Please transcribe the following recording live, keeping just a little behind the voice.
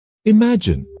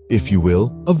Imagine, if you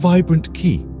will, a vibrant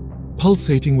key,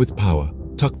 pulsating with power,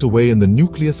 tucked away in the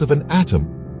nucleus of an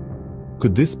atom.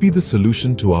 Could this be the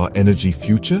solution to our energy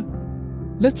future?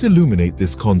 Let's illuminate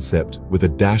this concept with a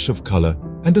dash of color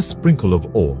and a sprinkle of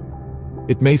awe.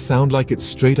 It may sound like it's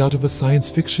straight out of a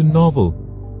science fiction novel,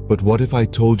 but what if I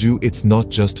told you it's not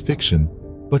just fiction,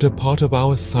 but a part of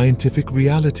our scientific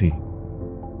reality?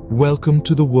 Welcome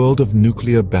to the world of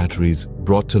nuclear batteries,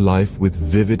 brought to life with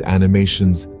vivid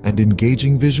animations and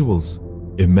engaging visuals.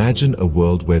 Imagine a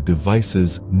world where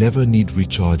devices never need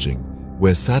recharging,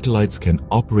 where satellites can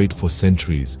operate for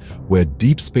centuries, where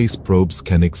deep space probes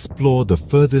can explore the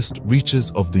furthest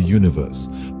reaches of the universe,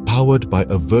 powered by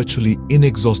a virtually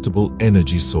inexhaustible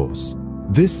energy source.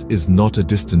 This is not a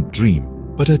distant dream,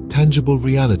 but a tangible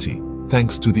reality,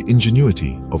 thanks to the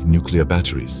ingenuity of nuclear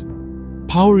batteries.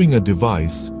 Powering a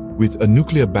device with a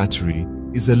nuclear battery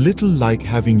is a little like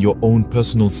having your own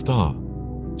personal star.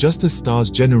 Just as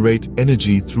stars generate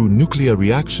energy through nuclear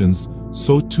reactions,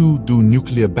 so too do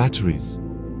nuclear batteries.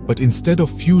 But instead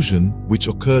of fusion, which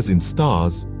occurs in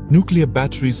stars, nuclear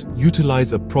batteries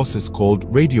utilize a process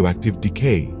called radioactive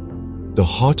decay. The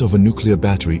heart of a nuclear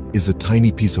battery is a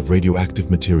tiny piece of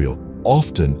radioactive material,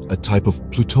 often a type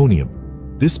of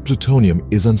plutonium. This plutonium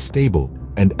is unstable,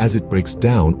 and as it breaks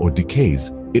down or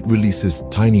decays, it releases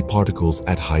tiny particles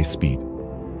at high speed.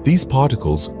 These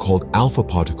particles, called alpha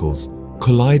particles,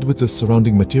 collide with the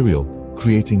surrounding material,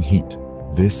 creating heat.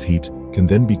 This heat can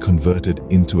then be converted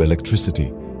into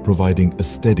electricity, providing a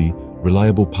steady,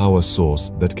 reliable power source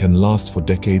that can last for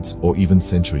decades or even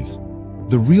centuries.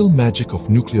 The real magic of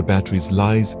nuclear batteries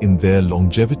lies in their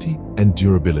longevity and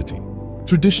durability.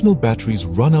 Traditional batteries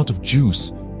run out of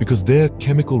juice because their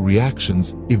chemical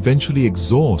reactions eventually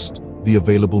exhaust the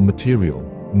available material.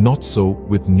 Not so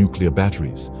with nuclear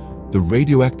batteries. The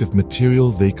radioactive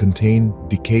material they contain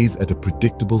decays at a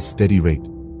predictable, steady rate,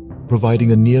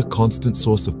 providing a near-constant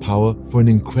source of power for an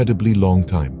incredibly long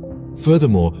time.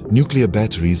 Furthermore, nuclear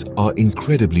batteries are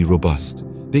incredibly robust.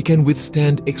 They can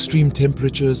withstand extreme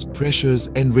temperatures, pressures,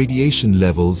 and radiation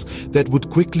levels that would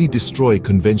quickly destroy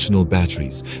conventional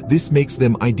batteries. This makes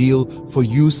them ideal for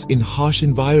use in harsh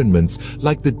environments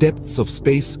like the depths of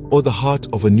space or the heart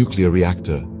of a nuclear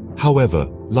reactor. However,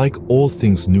 like all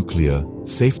things nuclear,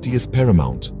 safety is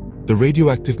paramount. The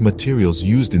radioactive materials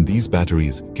used in these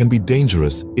batteries can be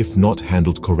dangerous if not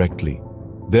handled correctly.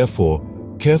 Therefore,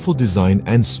 careful design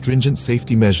and stringent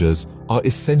safety measures are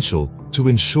essential to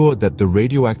ensure that the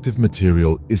radioactive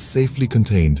material is safely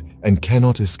contained and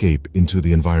cannot escape into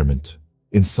the environment.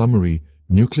 In summary,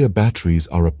 nuclear batteries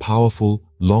are a powerful,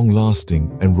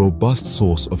 long-lasting, and robust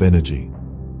source of energy.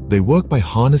 They work by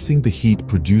harnessing the heat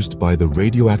produced by the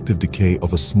radioactive decay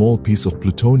of a small piece of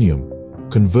plutonium,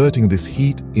 converting this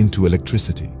heat into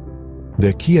electricity.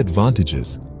 Their key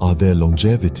advantages are their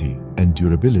longevity and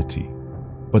durability,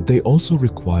 but they also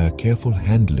require careful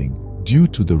handling due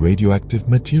to the radioactive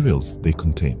materials they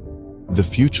contain. The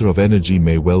future of energy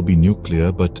may well be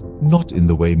nuclear, but not in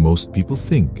the way most people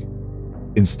think.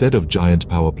 Instead of giant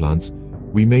power plants,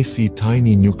 we may see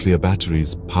tiny nuclear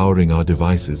batteries powering our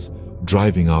devices,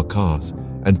 driving our cars,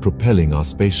 and propelling our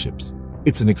spaceships.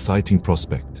 It's an exciting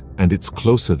prospect, and it's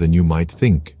closer than you might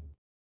think.